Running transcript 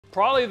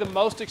Probably the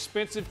most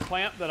expensive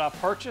clamp that I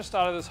purchased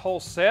out of this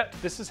whole set.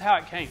 This is how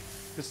it came.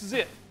 This is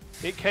it.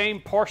 It came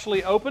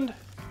partially opened,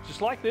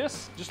 just like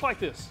this.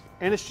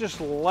 And it's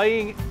just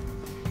laying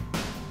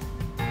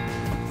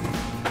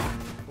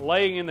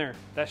in there.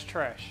 That's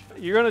trash.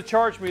 You're gonna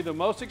charge me the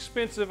most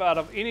expensive out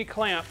of any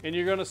clamp and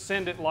you're gonna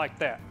send it like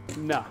that.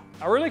 Nah.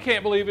 I really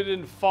can't believe it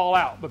didn't fall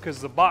out because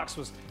the box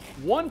was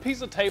one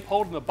piece of tape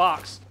holding the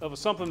box of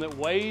something that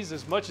weighs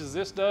as much as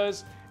this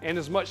does and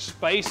as much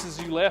space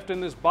as you left in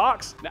this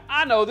box. Now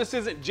I know this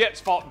isn't Jet's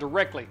fault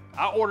directly.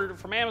 I ordered it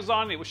from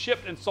Amazon and it was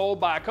shipped and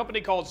sold by a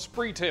company called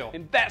Spreetail.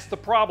 And that's the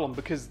problem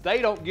because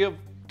they don't give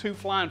two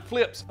flying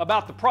flips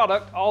about the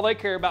product. All they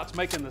care about is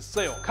making the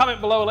sale. Comment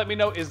below and let me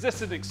know, is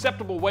this an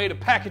acceptable way to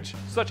package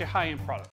such a high-end product?